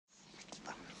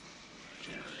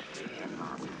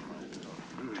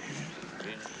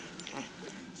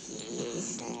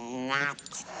not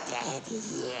dead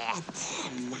yet,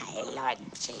 my Lord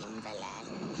Chamberlain.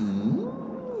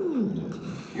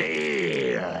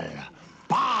 Kneel.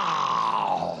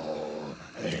 Bow.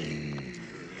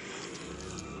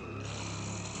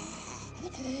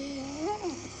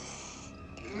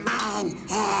 Mine.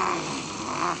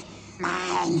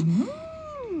 Mine.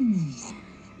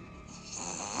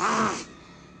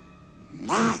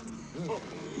 Not.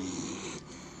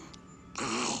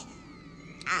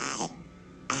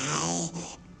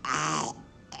 I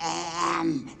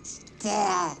am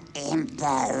still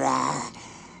Emperor.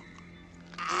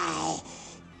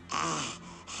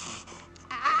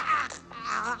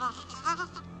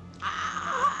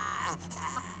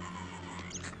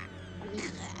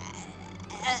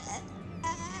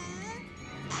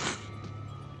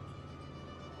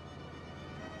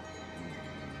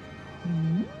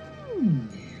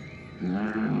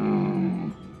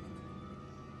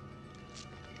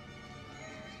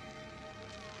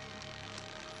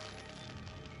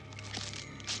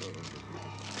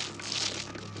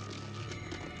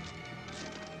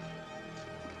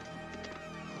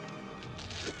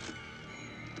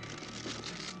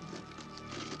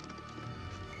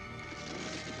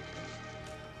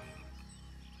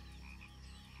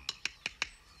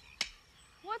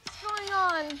 What's going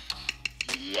on?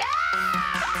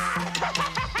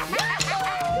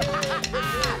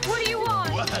 What do you want?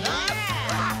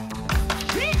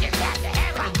 We just have to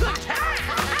have a good time.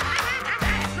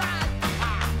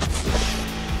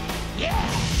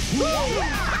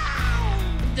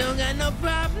 Don't got no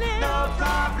problems. No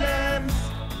problems.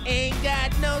 Ain't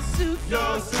got no suitcase.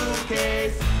 No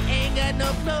suitcase. Ain't got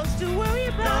no clothes to worry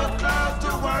No about. clothes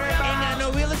to worry about. Ain't got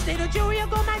no real estate or jewelry or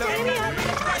gold my baby up.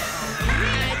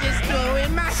 I just throw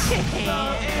in my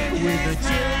hand with the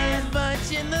chillest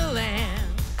bunch in the land.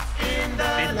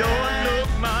 They don't look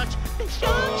much. They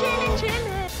sure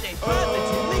chilly. They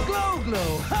positively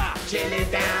glow. Ha! Chili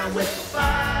down with the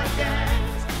fire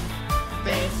gangs.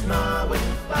 Think small with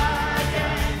the fire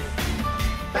gangs.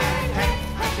 Bang, hey,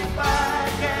 happy fire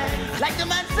gangs. Like the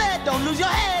man said, don't lose your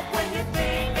head. When you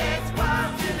think it's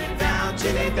wild,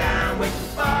 chili down with the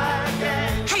fire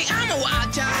gangs. Hey, I'm a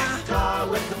wild child. Tall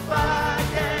with the fire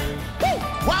gangs.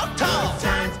 Woo! Walk tall. Good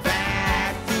times,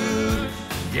 bad food.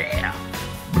 Yeah.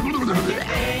 When you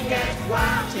think it's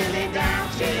wild, chili down,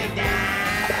 chili down.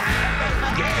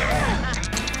 Yeah.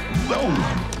 Boom.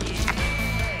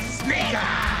 Snake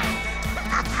eyes.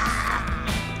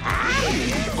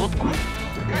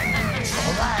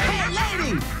 All right. Hey,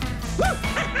 lady.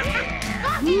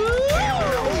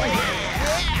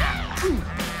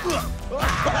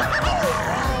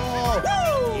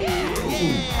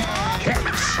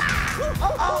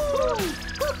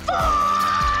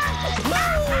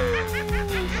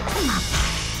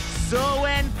 So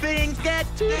when things get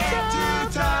too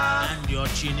tough and your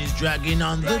chin is dragging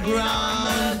on the ground,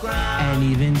 and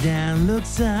even down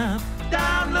looks up,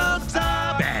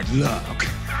 bad luck.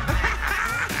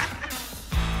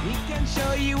 We can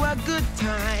show you a good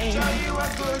time.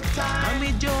 And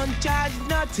we don't charge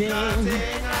nothing.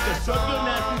 Just suck your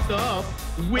nuts off.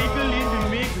 Wiggle in the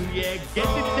middle, yeah. Get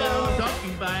it down,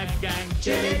 talking by a gang.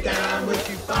 Chili down with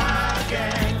the fire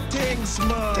gang. Think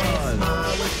small. With the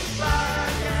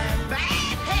fire gang.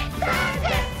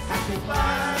 Happy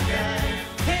fire gang.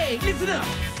 Hey, listen up.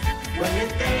 When you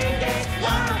think it's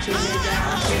wild,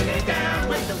 chili down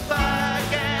with the fire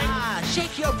gang.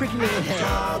 Shake your pretty little head.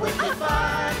 Tall with the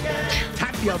fire gang.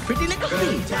 Tap your pretty little Good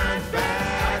feet. times,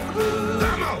 bad food.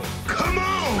 Come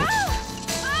on!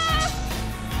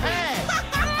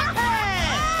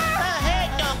 Hey,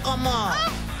 don't come on.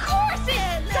 Of course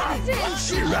it doesn't.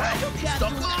 She right.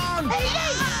 Stuck on.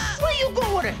 Hey, where you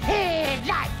go with a head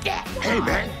like that? Hey,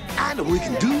 man, I know what we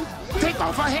can do. Take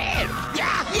off her head.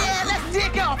 Yeah, let's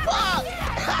take off.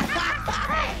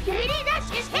 Hey, Katie, that's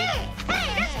his head.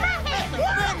 Hey, that's my head.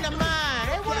 Friend of mine.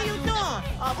 Hey, what are you doing?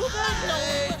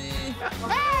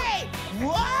 Hey!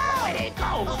 Whoa! There it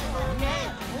goes.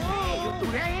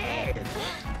 Through their head.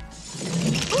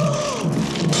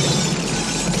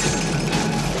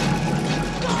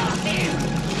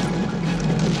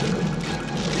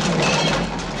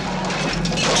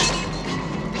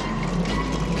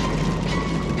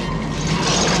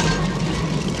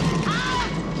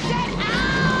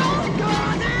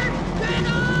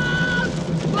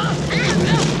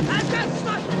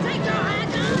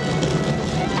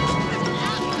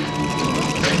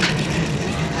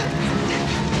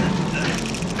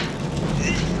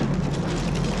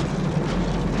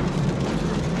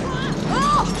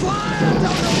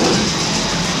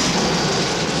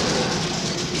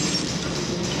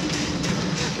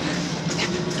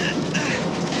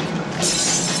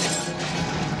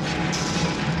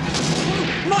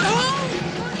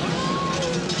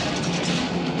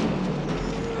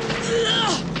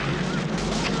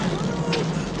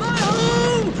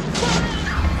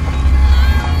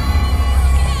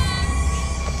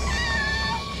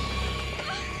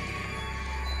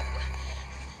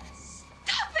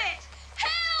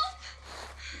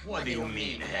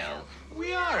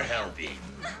 are helping.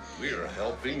 We're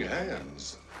helping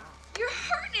hands. You're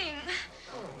hurting.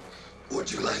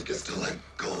 Would you like us to let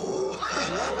go?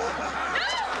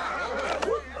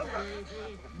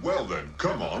 Well then,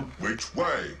 come on. Which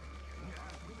way?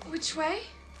 Which way?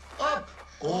 Up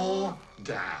or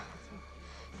down?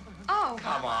 Oh.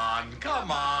 Come on, come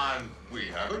on. We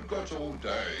haven't got all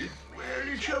day. Well,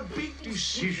 it's a big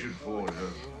decision for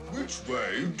her. Which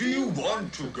way do you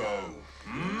want to go?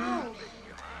 Hmm?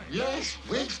 Yes,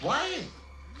 which way?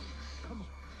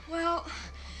 Well,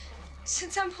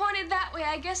 since I'm pointed that way,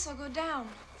 I guess I'll go down.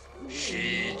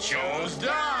 She chose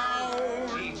down.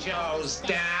 She chose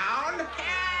down.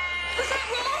 Was that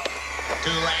wrong?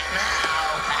 Too late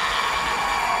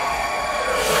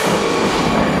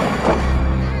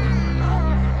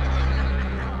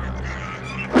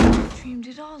Dreamed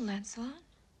it all, Lancelot.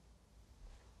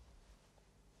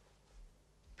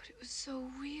 But it was so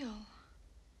real.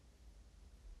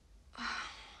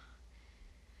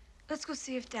 Let's go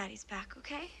see if Daddy's back,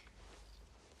 okay?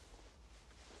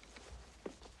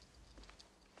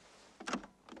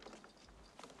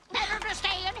 Better to stay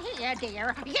in here,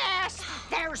 dear. Yes,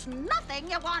 there's nothing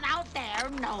you want out there.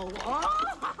 No.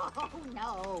 Oh,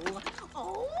 no.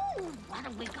 Oh, what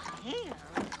have we got here?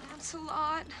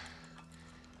 Lancelot.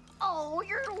 Oh,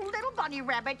 your little bunny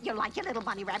rabbit. You like your little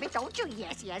bunny rabbit, don't you?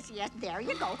 Yes, yes, yes. There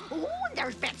you go. Oh, and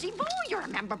there's Betsy Boo. You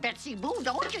remember Betsy Boo,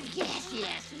 don't you? Yes,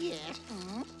 yes, yes.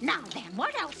 Now then,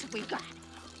 what else have we got?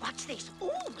 What's this? Oh,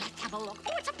 let's have a look.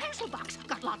 Oh, it's a pencil box.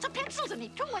 Got lots of pencils in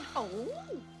it, too. And oh,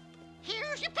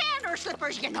 here's your panda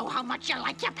slippers. You know how much you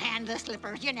like your panda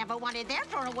slippers. You never wanted them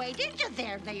thrown away, did you?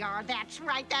 There they are. That's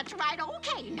right, that's right.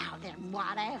 Okay, now then,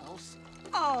 what else?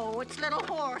 Oh, it's little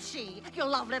Horsey. You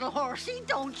love little Horsey,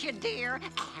 don't you, dear?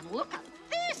 And look at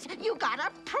this. You got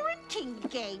a printing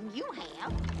game, you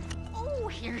have. Oh,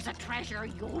 here's a treasure.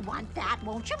 You'll want that,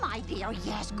 won't you, my dear?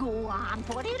 Yes, go on,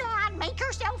 put it on. Make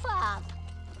yourself up.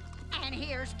 And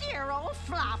here's dear old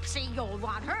Flopsy. You'll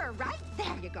want her, right?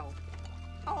 There you go.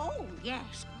 Oh,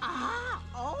 yes. Ah,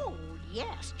 oh,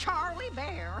 yes. Charlie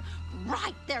Bear.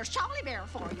 Right, there's Charlie Bear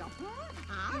for you.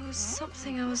 It was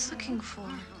something I was looking for.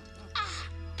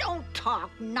 Don't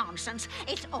talk nonsense.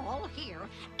 It's all here.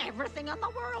 Everything in the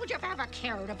world you've ever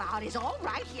cared about is all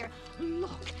right here.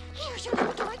 Look, here's your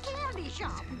little toy candy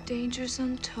shop. Dangers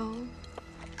untold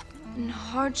and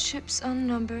hardships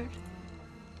unnumbered.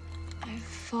 I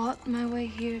fought my way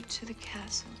here to the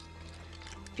castle,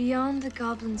 beyond the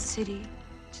Goblin City,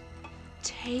 to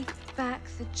take back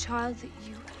the child that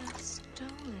you have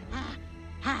stolen.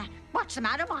 What's the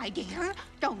matter, my dear?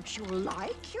 Don't you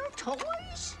like your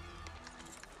toys?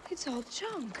 It's all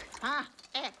junk.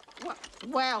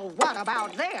 Well, what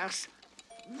about this?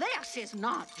 This is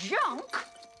not junk.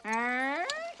 Eh?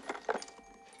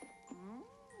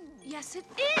 Yes, it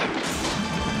is.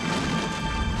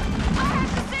 I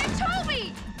have to save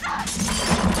Toby.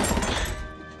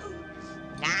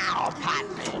 Now,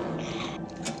 Podling.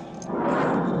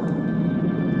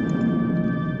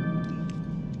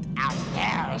 Out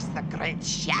there is the great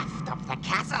shaft of the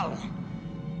castle.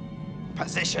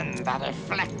 Position the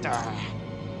reflector.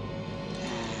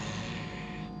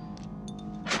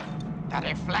 The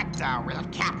reflector will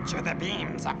capture the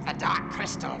beams of the dark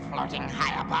crystal floating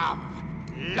high above.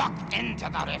 Look into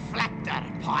the reflector,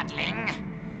 Podling.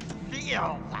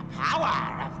 Feel the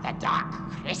power of the dark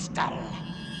crystal.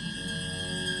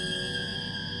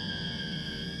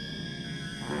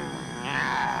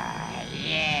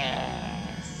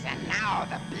 Yes. And now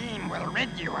the beam will rid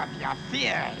you of your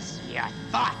fears, your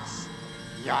thoughts,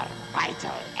 your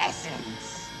vital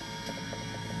essence.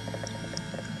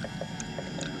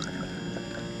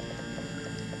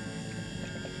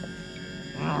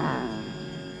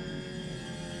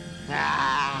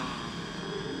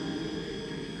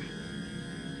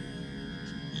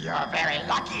 You're very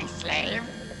lucky, slave.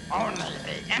 Only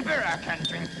the Emperor can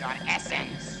drink your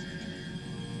essence.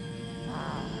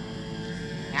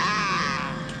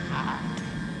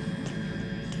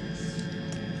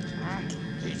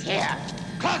 He's here.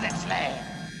 Close it, slave.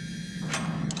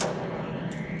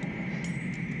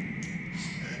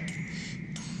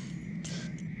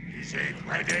 Is it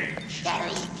ready?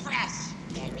 Very fresh,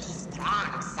 very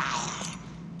strong, sire.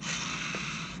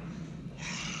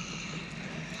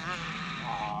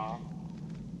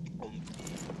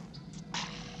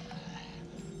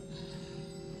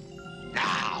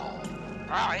 Now,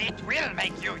 oh, it will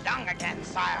make you young again,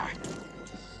 sire.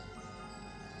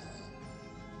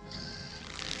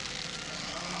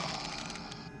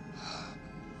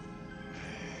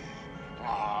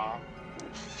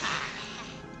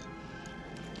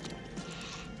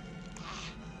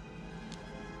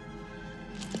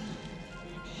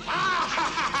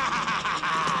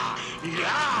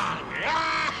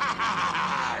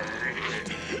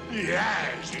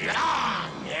 Yes, yeah.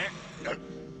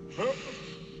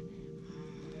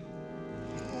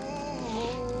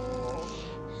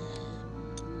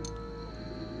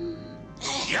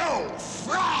 You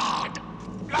fraud!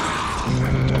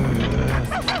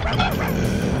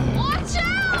 Watch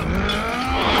out!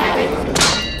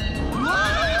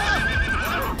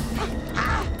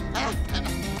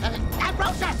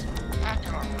 Ambrosius!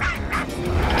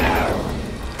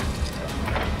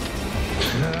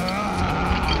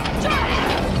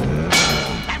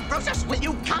 Ambrosius, will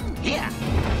you come here?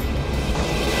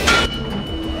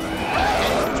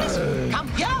 Ambrosius, come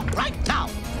here right now.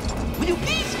 Will you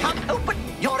please come open?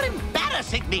 You're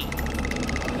embarrassing me.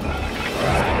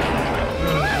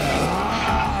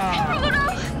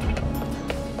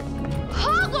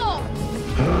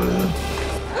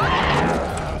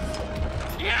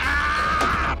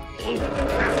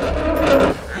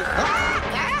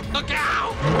 Look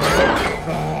out!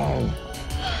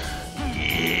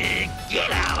 Get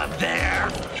out of there!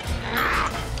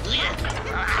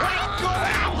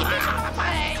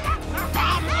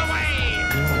 Bombs away!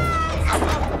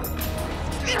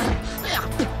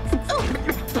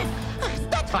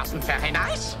 That wasn't very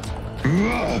nice.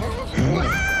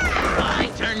 My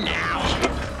turn now.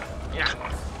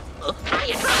 How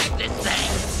you drive this thing?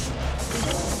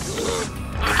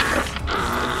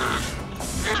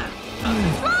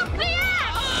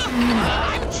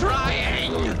 I'm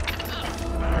trying.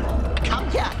 Come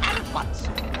here at once.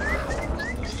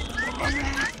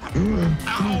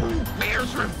 Oh,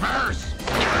 bear's reverse.